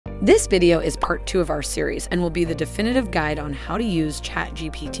This video is part 2 of our series and will be the definitive guide on how to use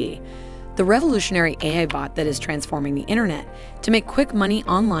ChatGPT, the revolutionary AI bot that is transforming the internet, to make quick money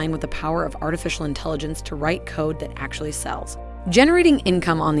online with the power of artificial intelligence to write code that actually sells. Generating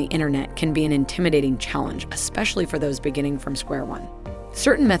income on the internet can be an intimidating challenge, especially for those beginning from square one.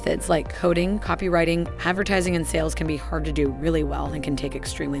 Certain methods like coding, copywriting, advertising, and sales can be hard to do really well and can take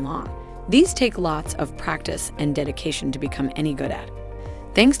extremely long. These take lots of practice and dedication to become any good at.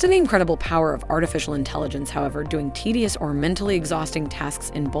 Thanks to the incredible power of artificial intelligence, however, doing tedious or mentally exhausting tasks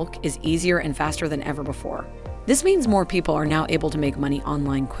in bulk is easier and faster than ever before. This means more people are now able to make money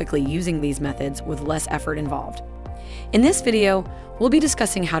online quickly using these methods with less effort involved. In this video, we'll be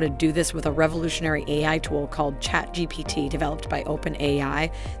discussing how to do this with a revolutionary AI tool called ChatGPT, developed by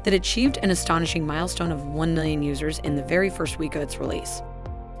OpenAI, that achieved an astonishing milestone of 1 million users in the very first week of its release.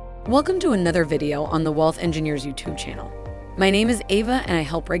 Welcome to another video on the Wealth Engineers YouTube channel. My name is Ava, and I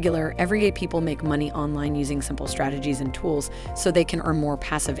help regular, everyday people make money online using simple strategies and tools so they can earn more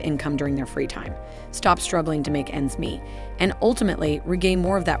passive income during their free time, stop struggling to make ends meet, and ultimately regain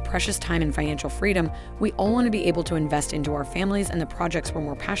more of that precious time and financial freedom we all want to be able to invest into our families and the projects we're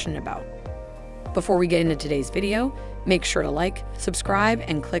more passionate about. Before we get into today's video, make sure to like, subscribe,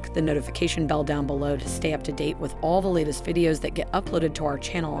 and click the notification bell down below to stay up to date with all the latest videos that get uploaded to our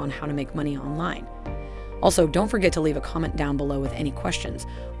channel on how to make money online. Also, don't forget to leave a comment down below with any questions,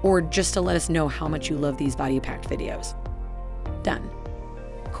 or just to let us know how much you love these value-packed videos. Done.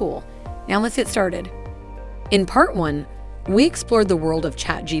 Cool. Now let's get started. In part 1, we explored the world of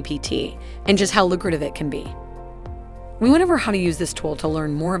ChatGPT and just how lucrative it can be. We went over how to use this tool to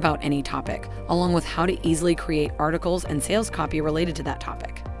learn more about any topic, along with how to easily create articles and sales copy related to that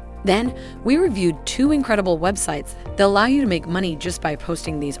topic. Then, we reviewed 2 incredible websites that allow you to make money just by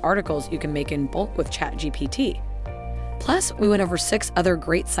posting these articles you can make in bulk with ChatGPT. Plus, we went over 6 other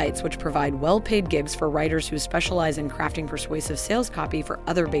great sites which provide well-paid gigs for writers who specialize in crafting persuasive sales copy for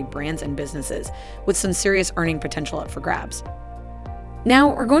other big brands and businesses, with some serious earning potential up for grabs.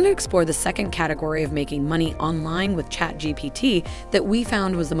 Now, we're going to explore the second category of making money online with ChatGPT that we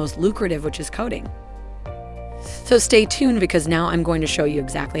found was the most lucrative, which is coding. So stay tuned, because now I'm going to show you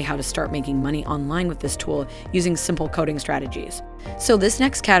exactly how to start making money online with this tool using simple coding strategies. So this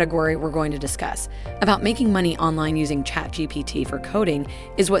next category we're going to discuss about making money online using ChatGPT for coding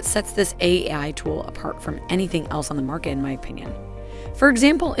is what sets this AI tool apart from anything else on the market, in my opinion. For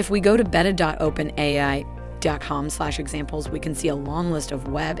example, if we go to beta.openai.com/examples, we can see a long list of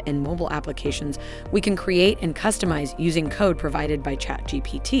web and mobile applications we can create and customize using code provided by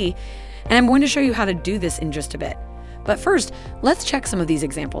ChatGPT, and I'm going to show you how to do this in just a bit. But first, let's check some of these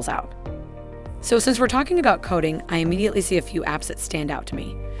examples out. So since we're talking about coding, I immediately see a few apps that stand out to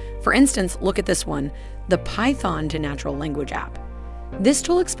me. For instance, look at this one, the Python to Natural Language app. This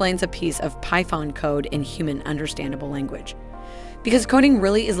tool explains a piece of Python code in human understandable language. Because coding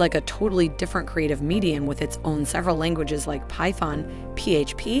really is like a totally different creative medium with its own several languages like Python,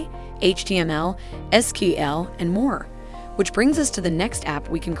 PHP, HTML, SQL, and more. Which brings us to the next app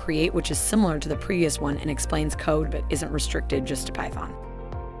we can create, which is similar to the previous one and explains code but isn't restricted just to Python.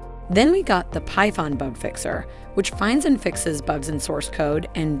 Then we got the Python Bug Fixer, which finds and fixes bugs in source code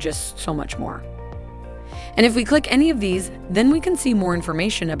and just so much more. And if we click any of these, then we can see more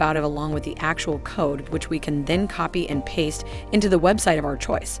information about it along with the actual code, which we can then copy and paste into the website of our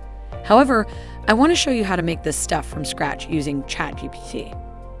choice. However, I want to show you how to make this stuff from scratch using ChatGPT.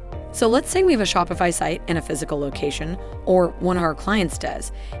 So let's say we have a Shopify site in a physical location, or one of our clients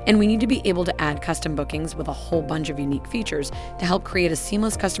does, and we need to be able to add custom bookings with a whole bunch of unique features to help create a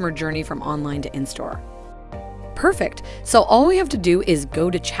seamless customer journey from online to in-store. Perfect. So all we have to do is go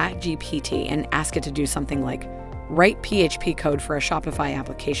to ChatGPT and ask it to do something like write PHP code for a Shopify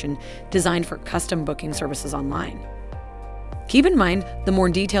application designed for custom booking services online. Keep in mind, the more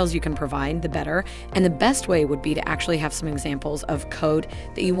details you can provide, the better, and the best way would be to actually have some examples of code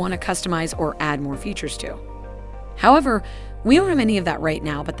that you want to customize or add more features to. However, we don't have any of that right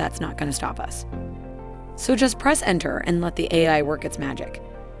now, but that's not going to stop us. So just press enter and let the AI work its magic.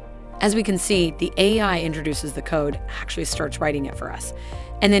 As we can see, the AI introduces the code, actually starts writing it for us,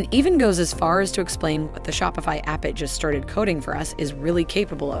 and then even goes as far as to explain what the Shopify app it just started coding for us is really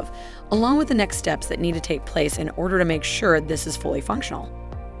capable of, along with the next steps that need to take place in order to make sure this is fully functional.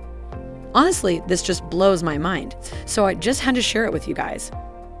 Honestly, this just blows my mind, so I just had to share it with you guys.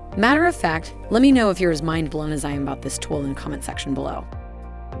 Matter of fact, let me know if you're as mind blown as I am about this tool in the comment section below.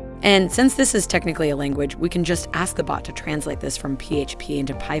 And since this is technically a language, we can just ask the bot to translate this from PHP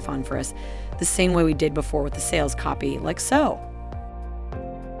into Python for us, the same way we did before with the sales copy, like so.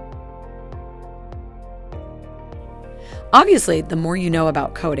 Obviously, the more you know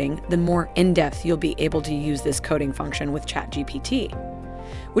about coding, the more in-depth you'll be able to use this coding function with ChatGPT,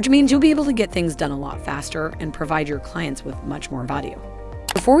 which means you'll be able to get things done a lot faster and provide your clients with much more value.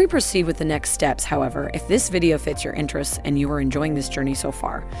 Before we proceed with the next steps, however, if this video fits your interests and you are enjoying this journey so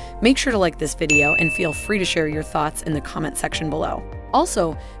far, make sure to like this video and feel free to share your thoughts in the comment section below.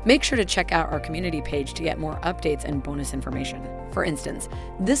 Also, make sure to check out our community page to get more updates and bonus information. For instance,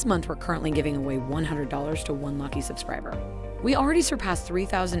 this month we're currently giving away $100 to one lucky subscriber. We already surpassed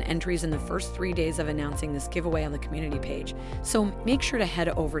 3,000 entries in the first 3 days of announcing this giveaway on the community page, so make sure to head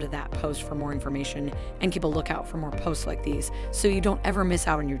over to that post for more information and keep a lookout for more posts like these so you don't ever miss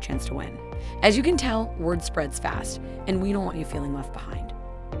out on your chance to win. As you can tell, word spreads fast, and we don't want you feeling left behind.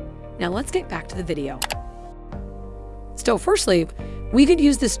 Now let's get back to the video. So firstly, we could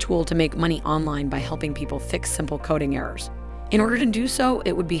use this tool to make money online by helping people fix simple coding errors. In order to do so,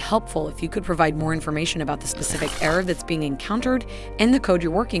 it would be helpful if you could provide more information about the specific error that's being encountered and the code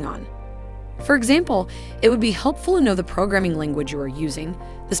you're working on. For example, it would be helpful to know the programming language you are using,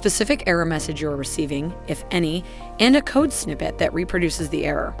 the specific error message you are receiving, if any, and a code snippet that reproduces the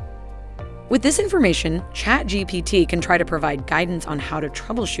error. With this information, ChatGPT can try to provide guidance on how to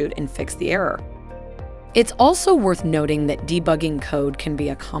troubleshoot and fix the error. It's also worth noting that debugging code can be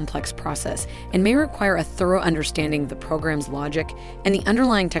a complex process and may require a thorough understanding of the program's logic and the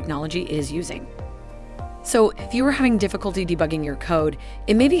underlying technology it is using. So if you are having difficulty debugging your code,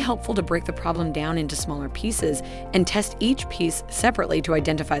 it may be helpful to break the problem down into smaller pieces and test each piece separately to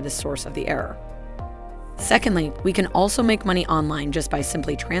identify the source of the error. Secondly, we can also make money online just by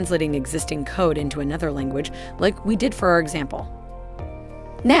simply translating existing code into another language, like we did for our example.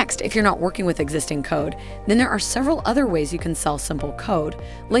 Next, if you're not working with existing code, then there are several other ways you can sell simple code,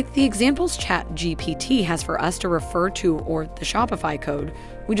 like the examples ChatGPT has for us to refer to or the Shopify code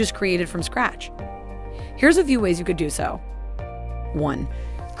we just created from scratch. Here's a few ways you could do so. 1.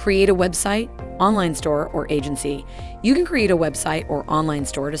 Create a website, online store, or agency. You can create a website or online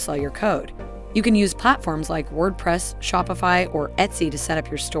store to sell your code. You can use platforms like WordPress, Shopify, or Etsy to set up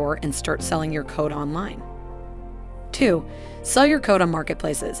your store and start selling your code online. 2. Sell your code on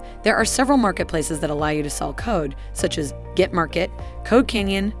marketplaces. There are several marketplaces that allow you to sell code, such as GitMarket, Code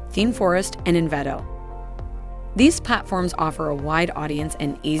Canyon, ThemeForest, and Enveto. These platforms offer a wide audience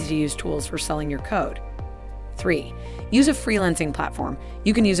and easy-to-use tools for selling your code. 3. Use a freelancing platform.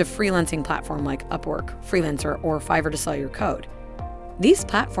 You can use a freelancing platform like Upwork, Freelancer, or Fiverr to sell your code. These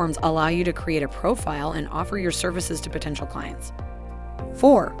platforms allow you to create a profile and offer your services to potential clients.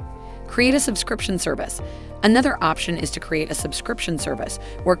 4. Create a subscription service. Another option is to create a subscription service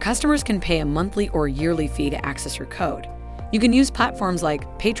where customers can pay a monthly or yearly fee to access your code. You can use platforms like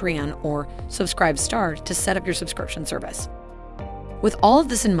Patreon or Subscribestar to set up your subscription service. With all of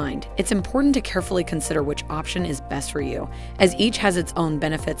this in mind, it's important to carefully consider which option is best for you, as each has its own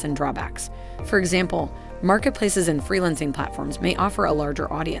benefits and drawbacks. For example, marketplaces and freelancing platforms may offer a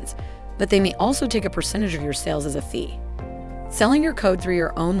larger audience, but they may also take a percentage of your sales as a fee. Selling your code through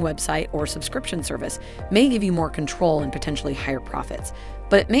your own website or subscription service may give you more control and potentially higher profits,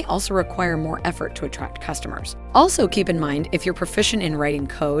 but it may also require more effort to attract customers. Also keep in mind, if you're proficient in writing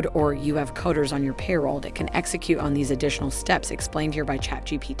code or you have coders on your payroll that can execute on these additional steps explained here by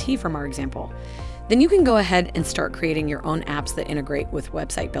ChatGPT from our example, then you can go ahead and start creating your own apps that integrate with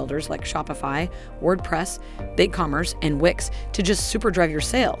website builders like Shopify, WordPress, eCommerce, and Wix to just super drive your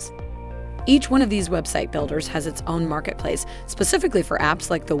sales. Each one of these website builders has its own marketplace, specifically for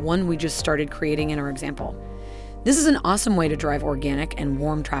apps like the one we just started creating in our example. This is an awesome way to drive organic and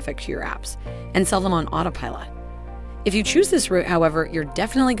warm traffic to your apps and sell them on autopilot. If you choose this route, however, you're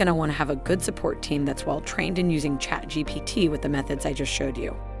definitely going to want to have a good support team that's well trained in using ChatGPT with the methods I just showed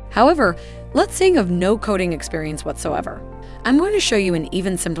you. However, let's say you have no coding experience whatsoever. I'm going to show you an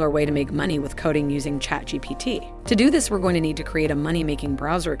even simpler way to make money with coding using ChatGPT. To do this, we're going to need to create a money-making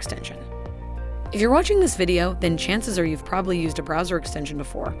browser extension. If you're watching this video, then chances are you've probably used a browser extension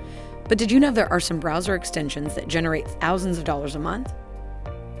before. But did you know there are some browser extensions that generate thousands of dollars a month?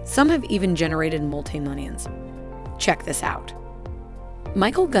 Some have even generated multi-millions. Check this out.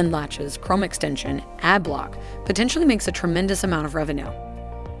 Michael Gundlach's Chrome extension, AdBlock, potentially makes a tremendous amount of revenue.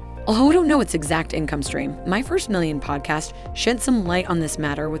 Although I don't know its exact income stream, My First Million podcast shed some light on this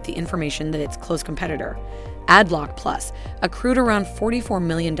matter with the information that its close competitor, AdBlock Plus, accrued around $44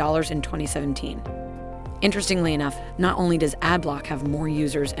 million in 2017. Interestingly enough, not only does AdBlock have more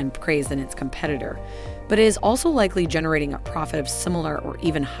users and praise than its competitor, but it is also likely generating a profit of similar or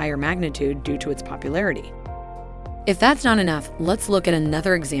even higher magnitude due to its popularity. If that's not enough, let's look at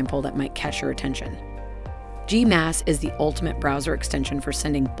another example that might catch your attention. Gmass is the ultimate browser extension for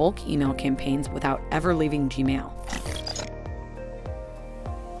sending bulk email campaigns without ever leaving Gmail.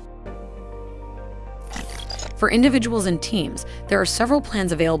 For individuals and teams, there are several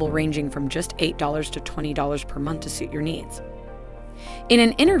plans available ranging from just $8 to $20 per month to suit your needs. In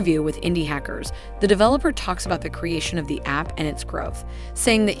an interview with Indie Hackers, the developer talks about the creation of the app and its growth,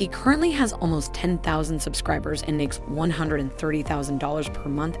 saying that he currently has almost 10,000 subscribers and makes $130,000 per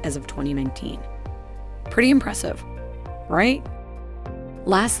month as of 2019. Pretty impressive, right?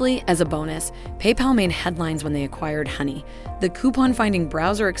 Lastly, as a bonus, PayPal made headlines when they acquired Honey, the coupon-finding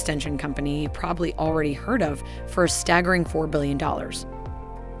browser extension company you probably already heard of, for a staggering $4 billion.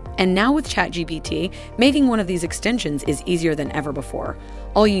 And now with ChatGPT, making one of these extensions is easier than ever before.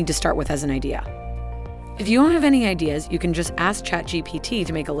 All you need to start with is an idea. If you don't have any ideas, you can just ask ChatGPT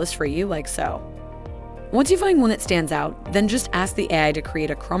to make a list for you like so. Once you find one that stands out, then just ask the AI to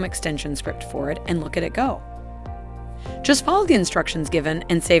create a Chrome extension script for it and look at it go. Just follow the instructions given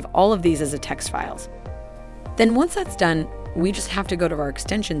and save all of these as text files. Then once that's done, we just have to go to our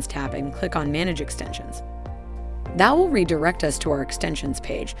Extensions tab and click on Manage Extensions. That will redirect us to our Extensions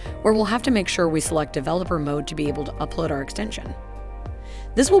page, where we'll have to make sure we select Developer Mode to be able to upload our extension.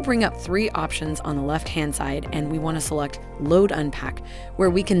 This will bring up 3 options on the left-hand side, and we want to select Load Unpack, where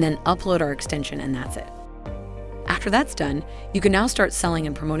we can then upload our extension, and that's it. After that's done, you can now start selling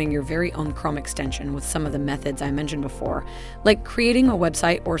and promoting your very own Chrome extension with some of the methods I mentioned before, like creating a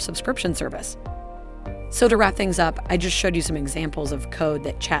website or subscription service. So to wrap things up, I just showed you some examples of code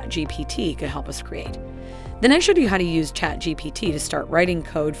that ChatGPT could help us create. Then I showed you how to use ChatGPT to start writing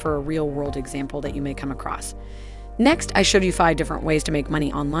code for a real-world example that you may come across. Next, I showed you 5 different ways to make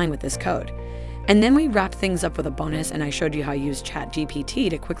money online with this code. And then we wrapped things up with a bonus, and I showed you how to use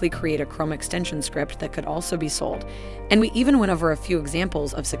ChatGPT to quickly create a Chrome extension script that could also be sold. And we even went over a few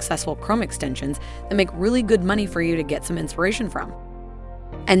examples of successful Chrome extensions that make really good money for you to get some inspiration from.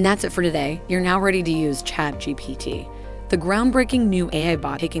 And that's it for today. You're now ready to use ChatGPT, the groundbreaking new AI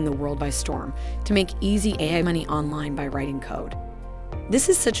bot taking the world by storm, to make easy AI money online by writing code. This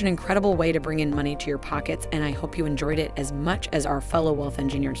is such an incredible way to bring in money to your pockets, and I hope you enjoyed it as much as our fellow wealth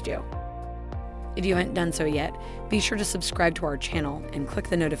engineers do. If you haven't done so yet, be sure to subscribe to our channel and click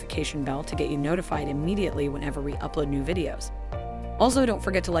the notification bell to get you notified immediately whenever we upload new videos. Also, don't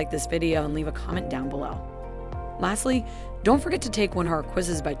forget to like this video and leave a comment down below. Lastly, don't forget to take one of our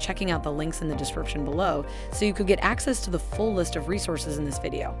quizzes by checking out the links in the description below so you could get access to the full list of resources in this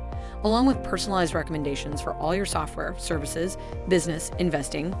video, along with personalized recommendations for all your software, services, business,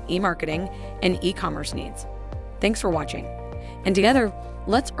 investing, e-marketing, and e-commerce needs. Thanks for watching. And together,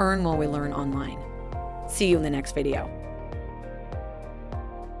 let's earn while we learn online. See you in the next video.